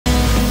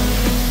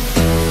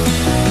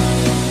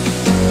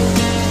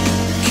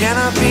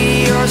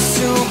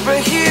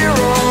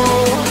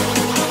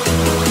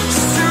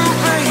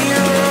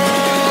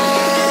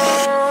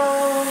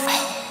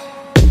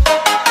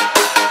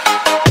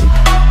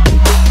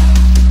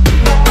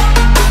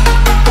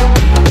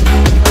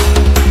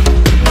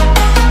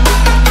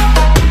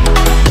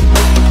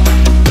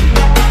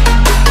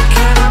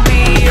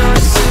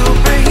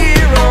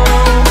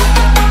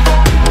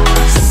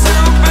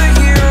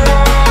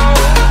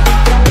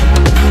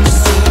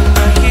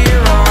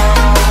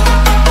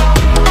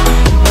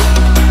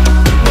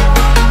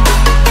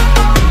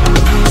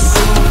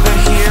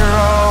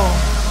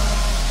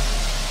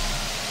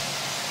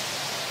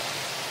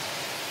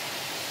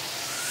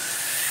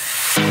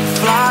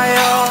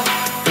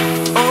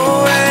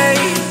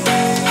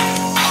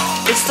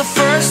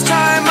first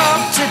time of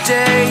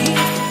today.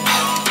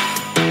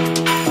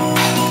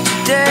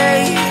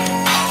 Today.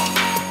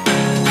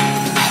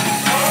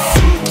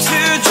 To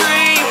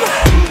dream,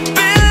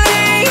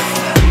 believe.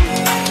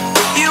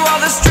 You are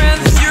the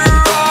strength, you're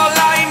all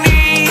I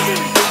need.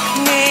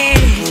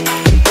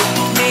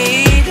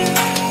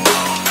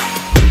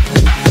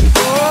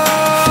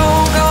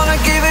 Oh, gonna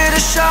give it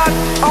a shot.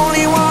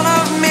 Only one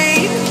of me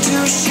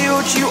to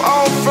shield you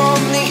all from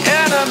the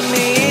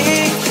enemy.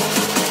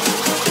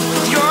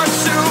 You're a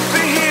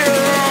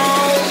superhero.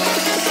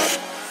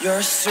 You're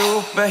a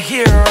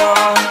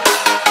superhero.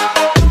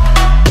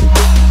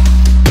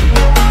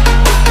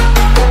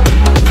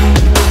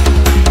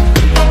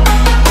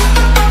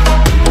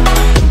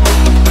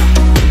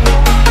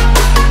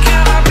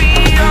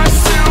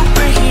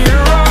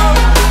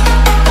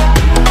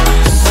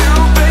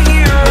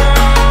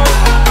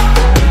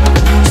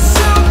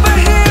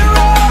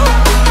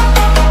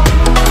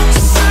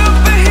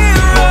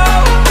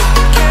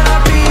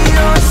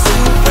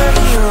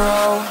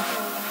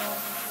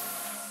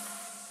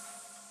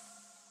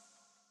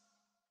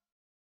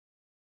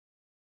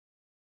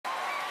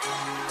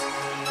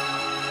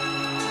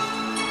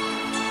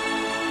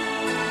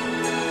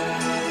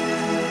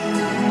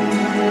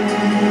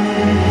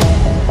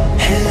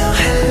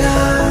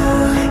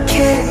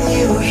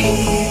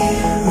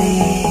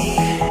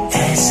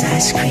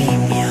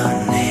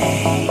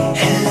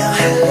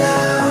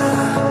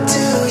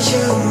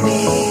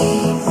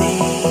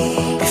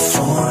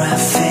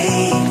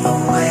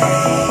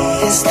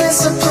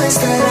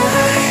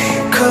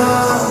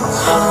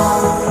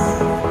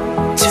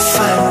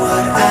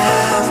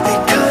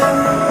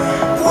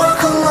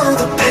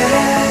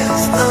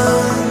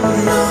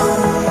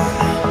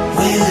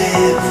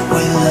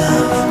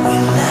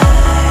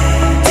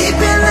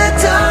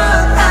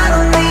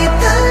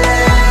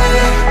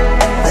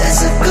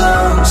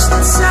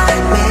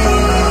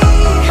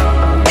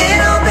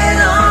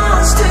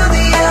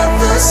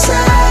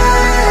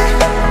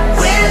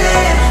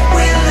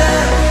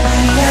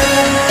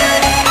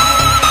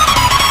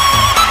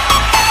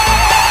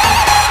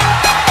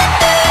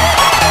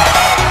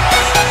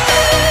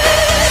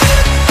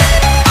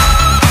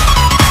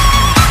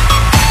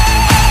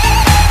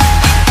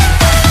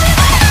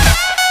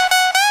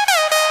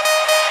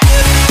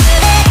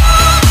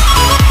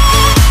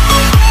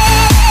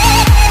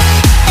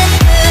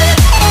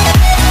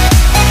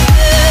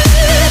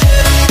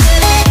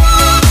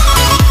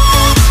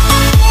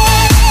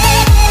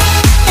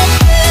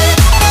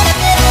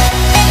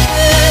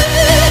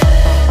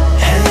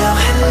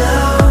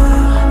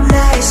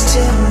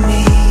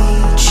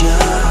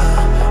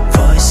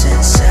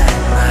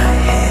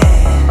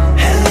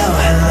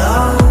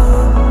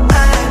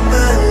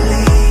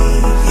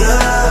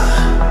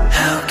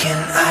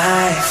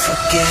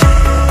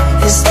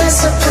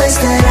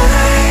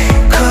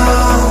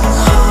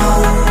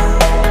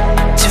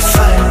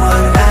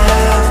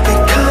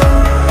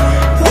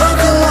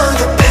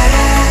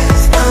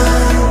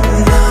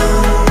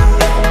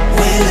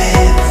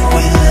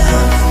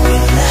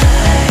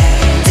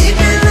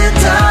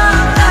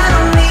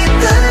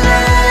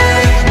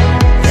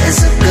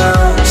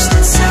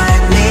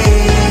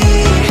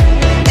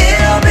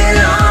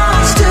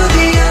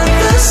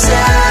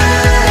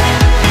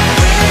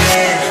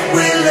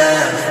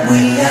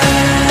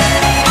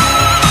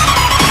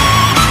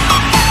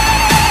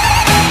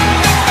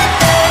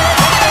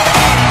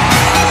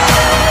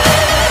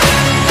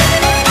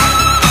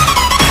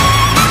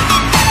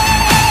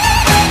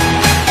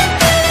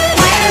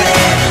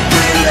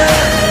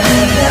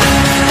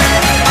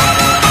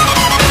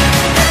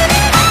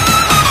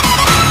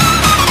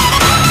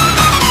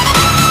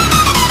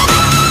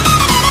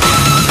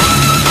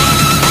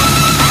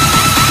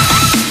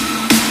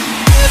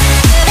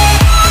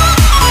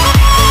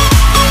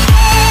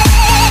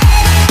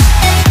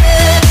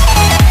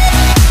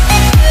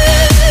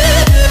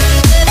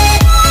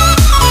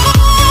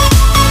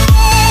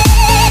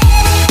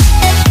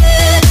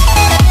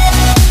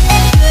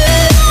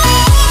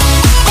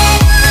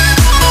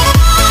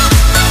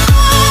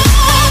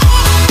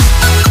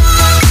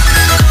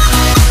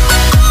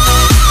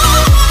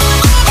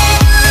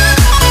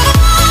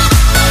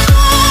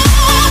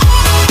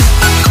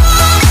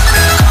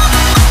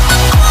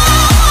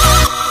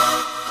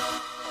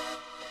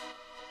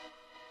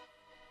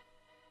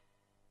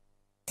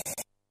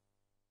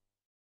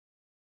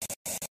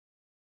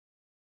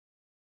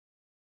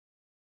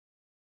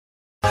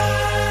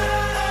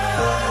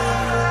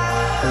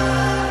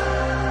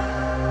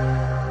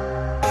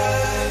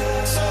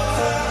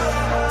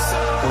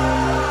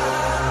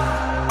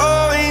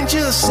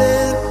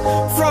 sent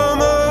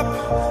from up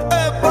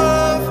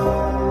above.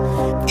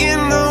 You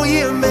know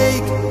you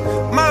make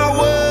my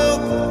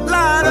world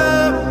light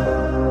up.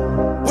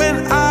 When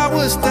I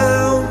was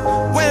down,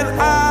 when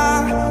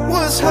I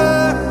was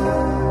hurt,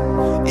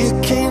 you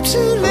came to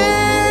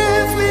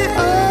lift me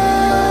up.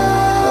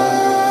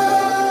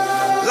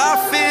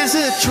 Life is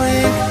a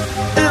drink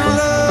and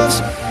love's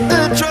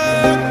a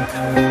drug.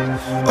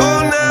 Oh,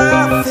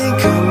 now I think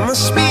I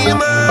must be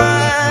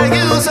my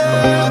user.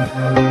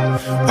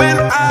 When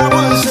I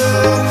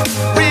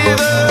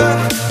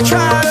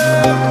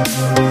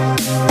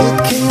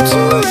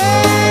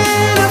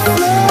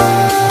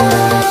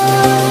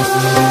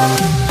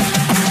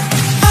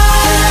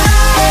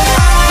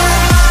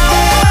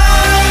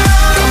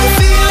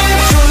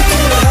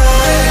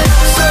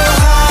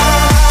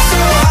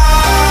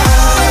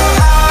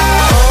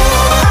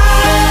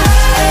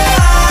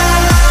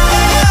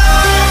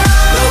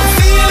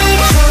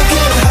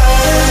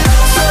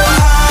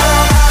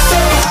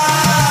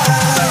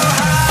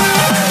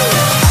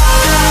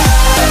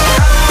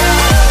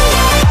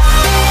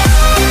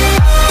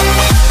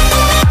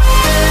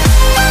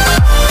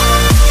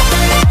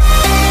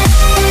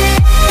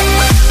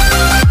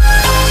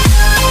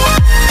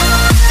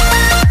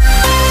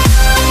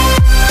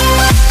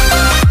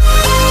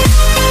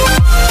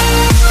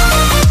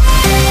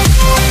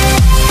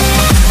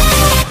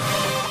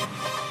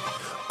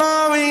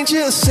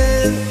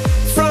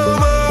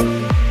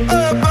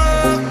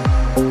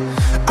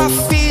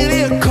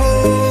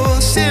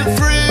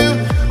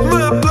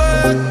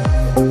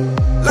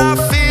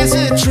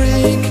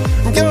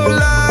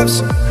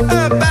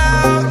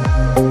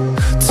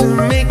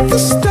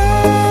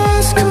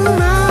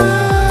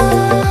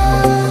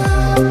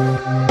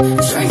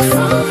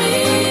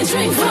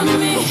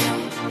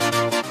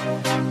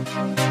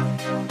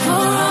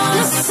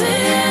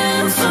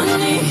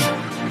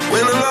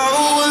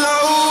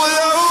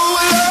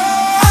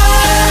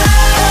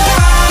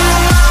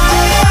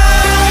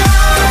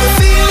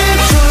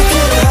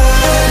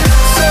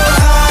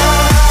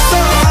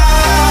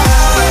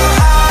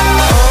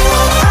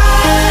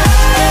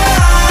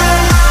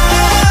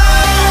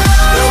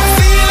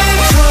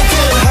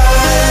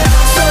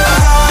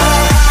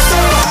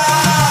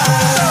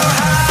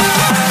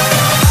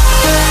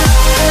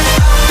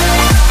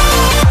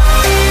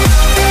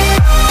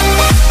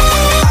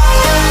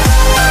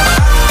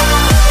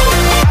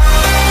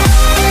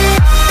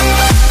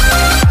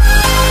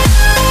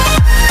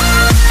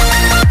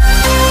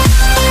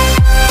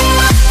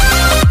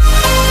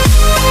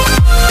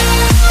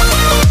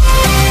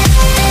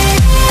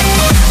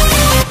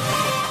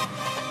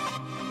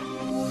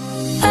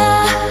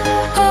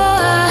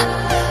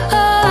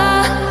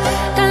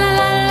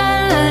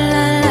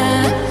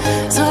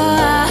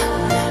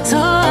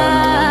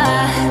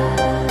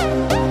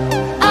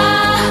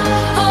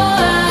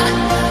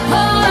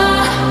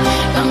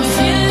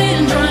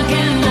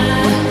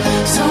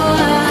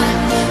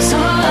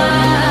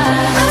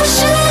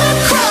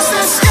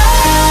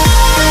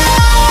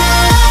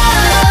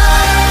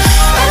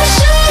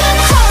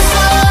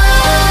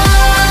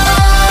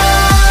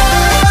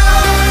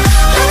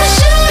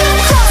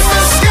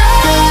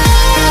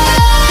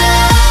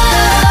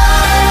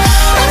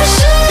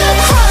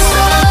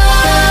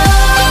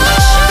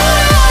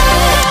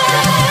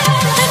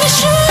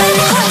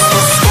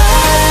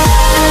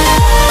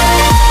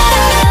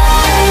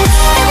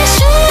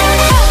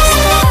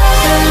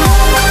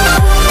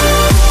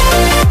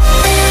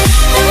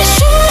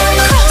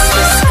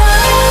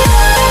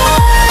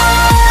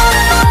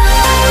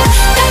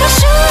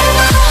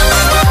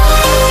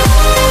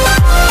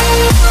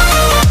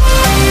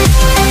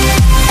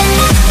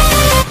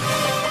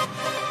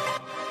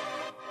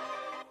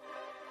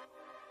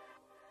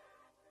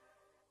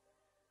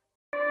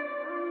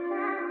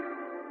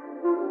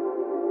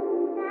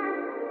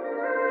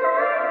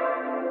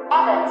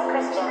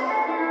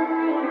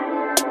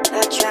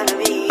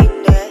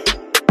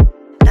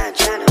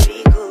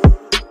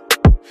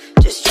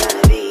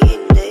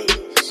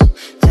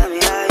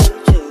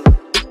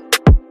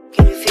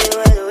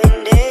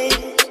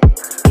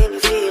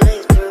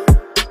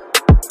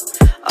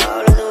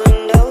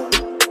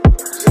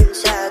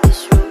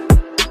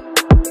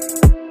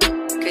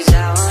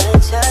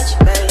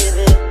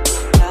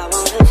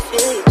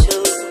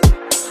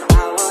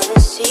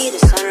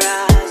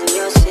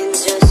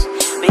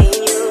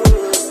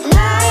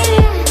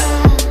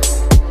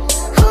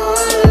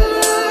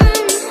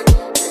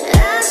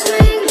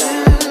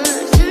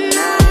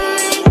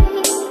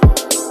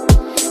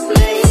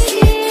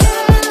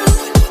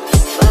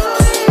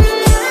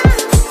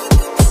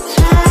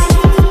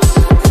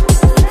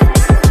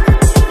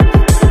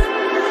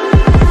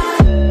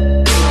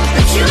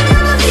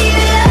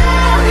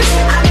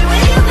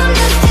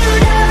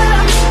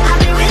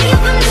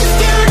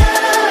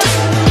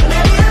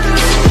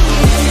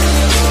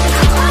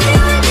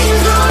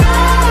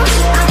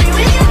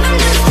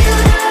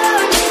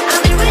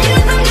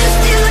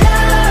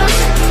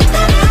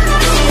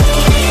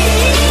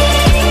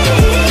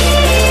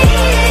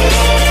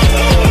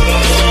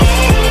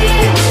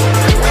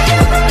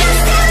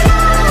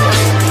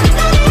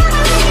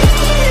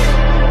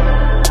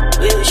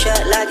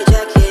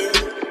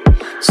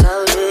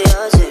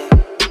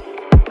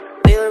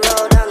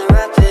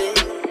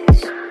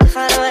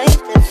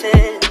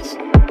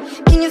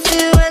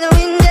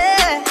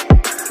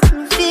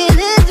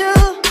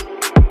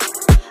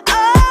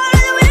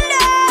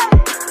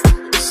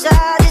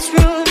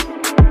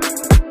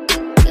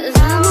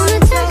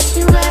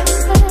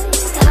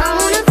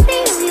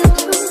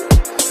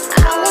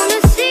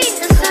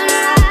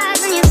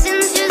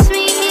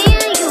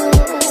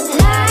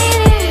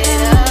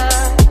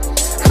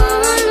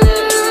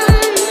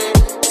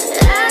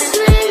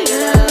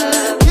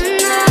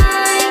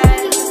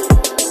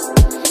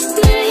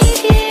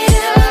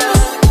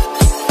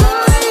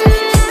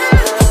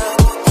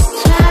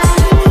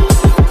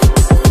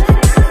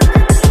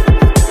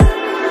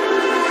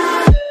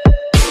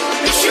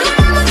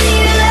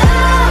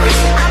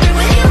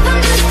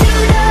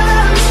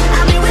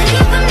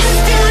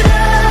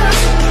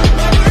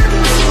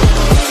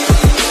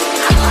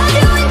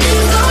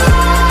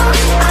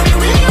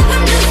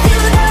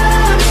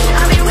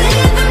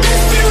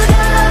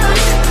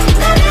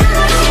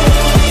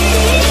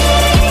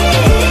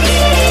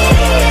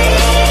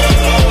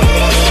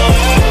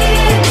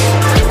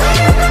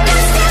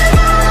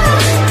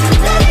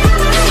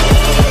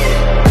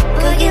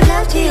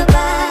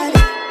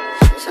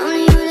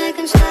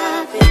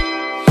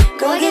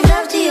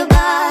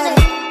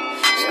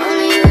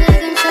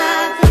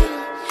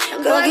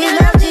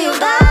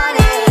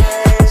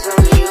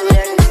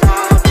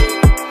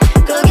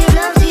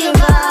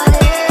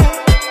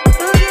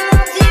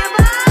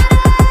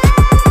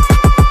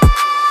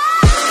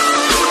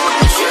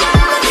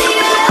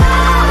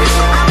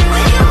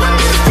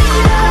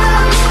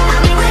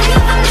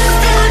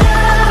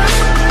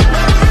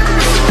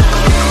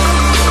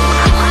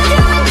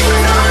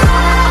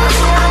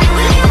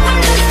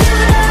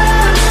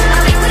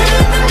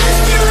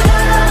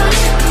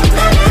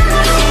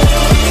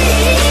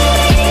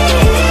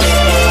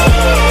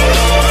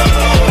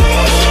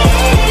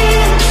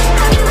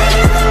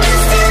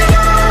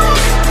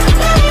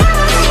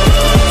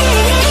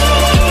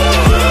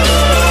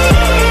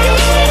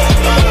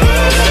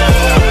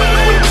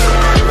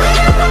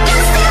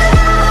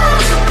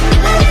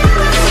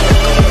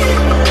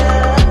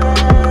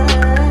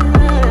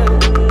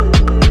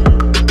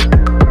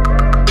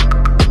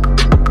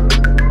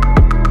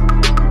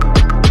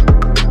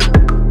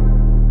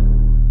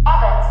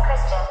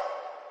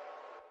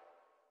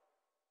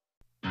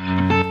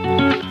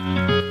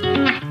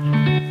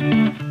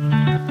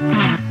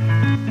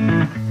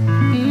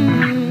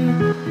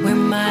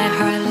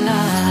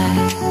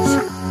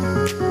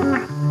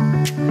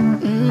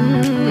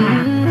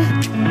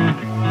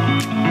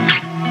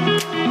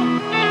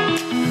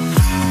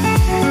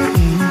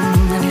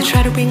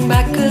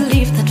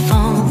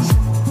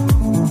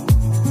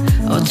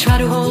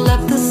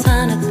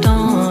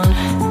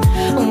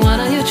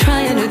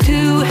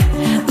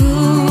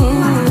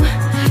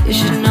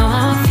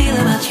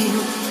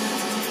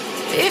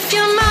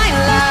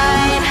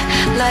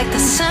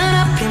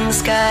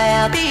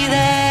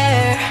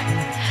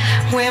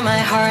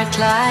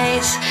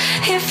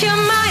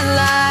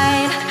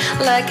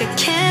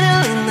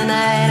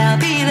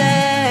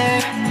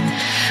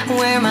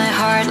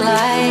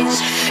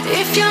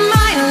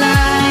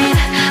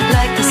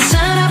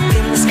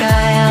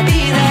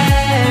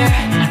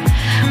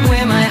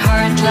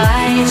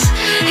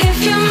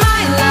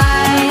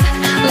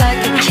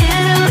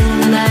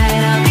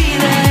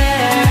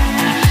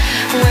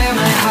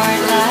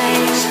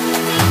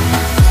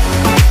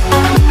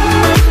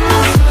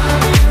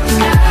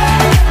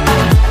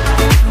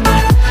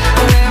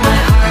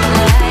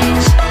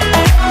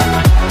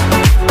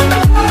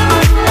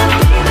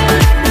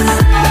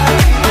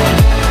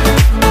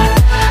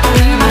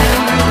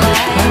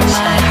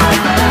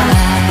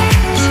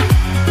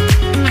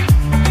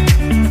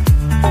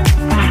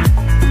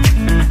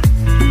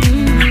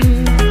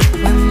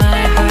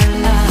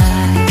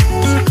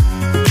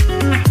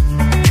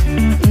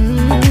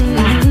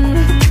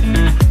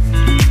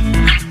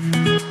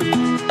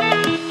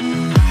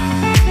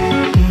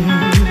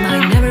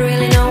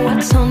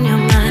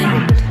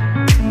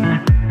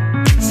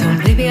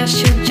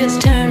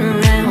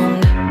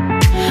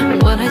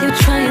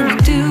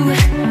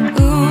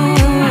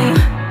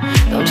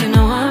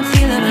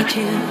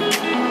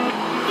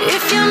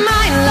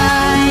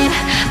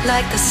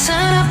Like the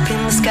sun up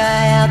in the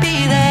sky, I'll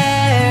be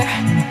there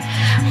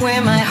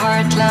where my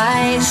heart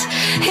lies.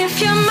 If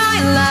you're my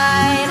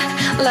light,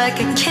 like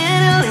a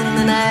candle in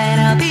the night,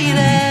 I'll be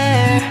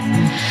there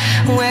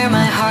where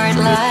my heart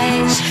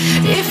lies.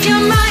 If you're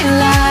my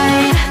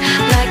light,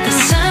 like the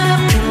sun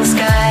up in the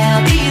sky,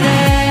 I'll be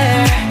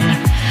there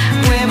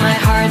where my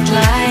heart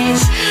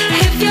lies.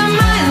 If you're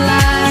my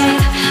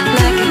light,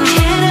 like a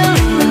candle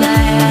in the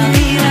night, I'll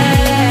be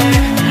there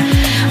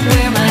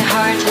where my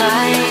heart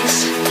lies.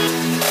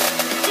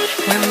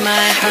 Where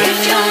my heart lies. If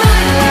you're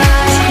my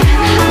light,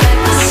 like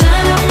the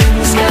sun up in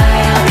the sky,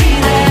 I'll be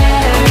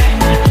there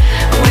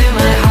where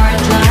my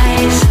heart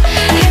lies.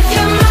 If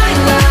you're my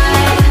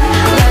light,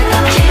 like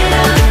a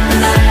candle in the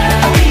night,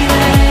 I'll be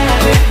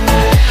there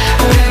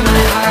where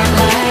my heart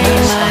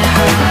lies. My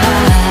heart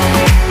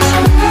lies.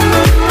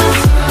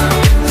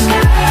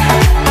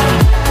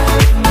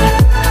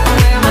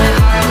 Where my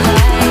heart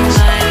lies.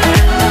 My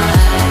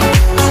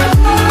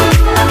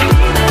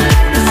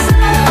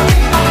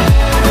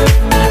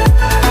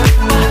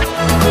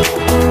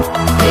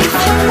If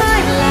you're my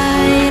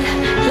light,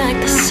 like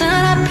the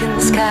sun up in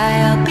the sky,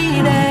 I'll be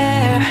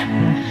there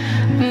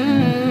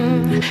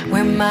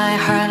where my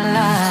heart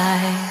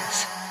lies.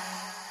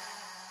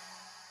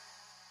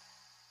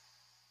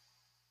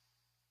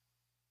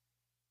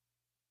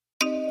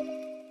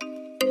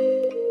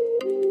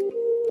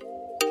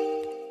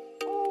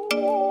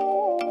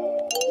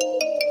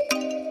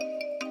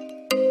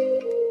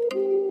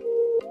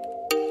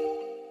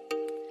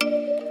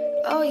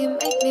 Oh, you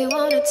make me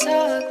wanna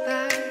talk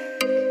back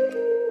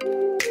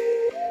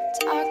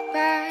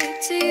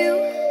to you.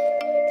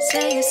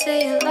 Say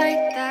it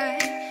like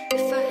that.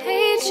 If I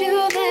hate you,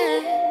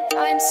 then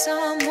find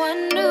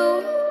someone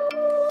new.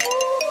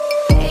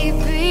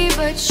 Baby,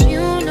 but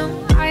you know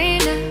I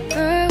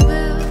never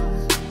will.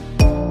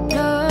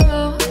 No,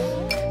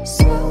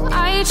 so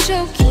I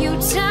choke you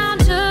down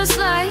just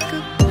like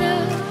a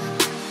pill.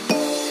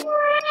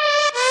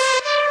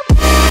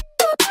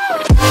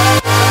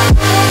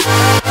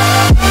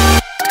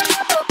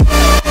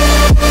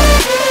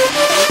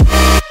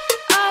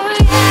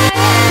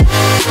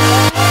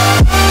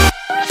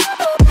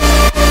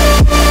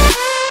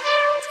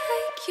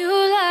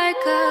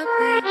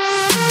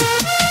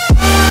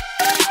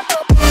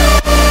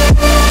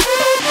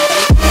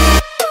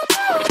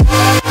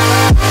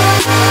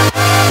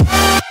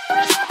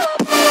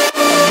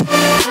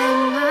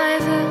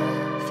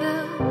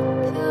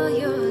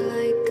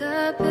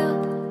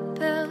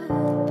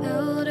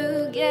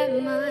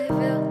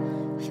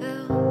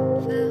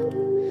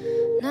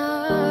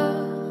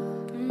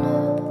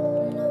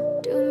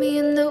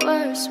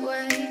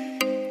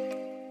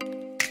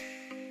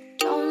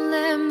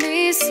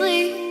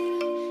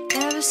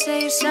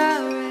 Say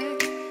sorry.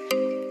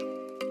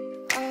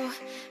 Oh,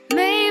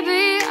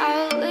 maybe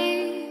I'll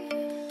leave.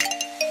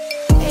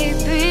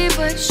 Baby,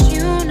 but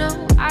you know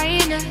I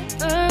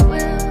never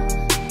will.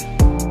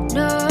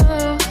 No,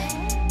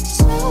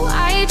 so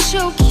I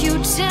choke you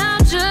down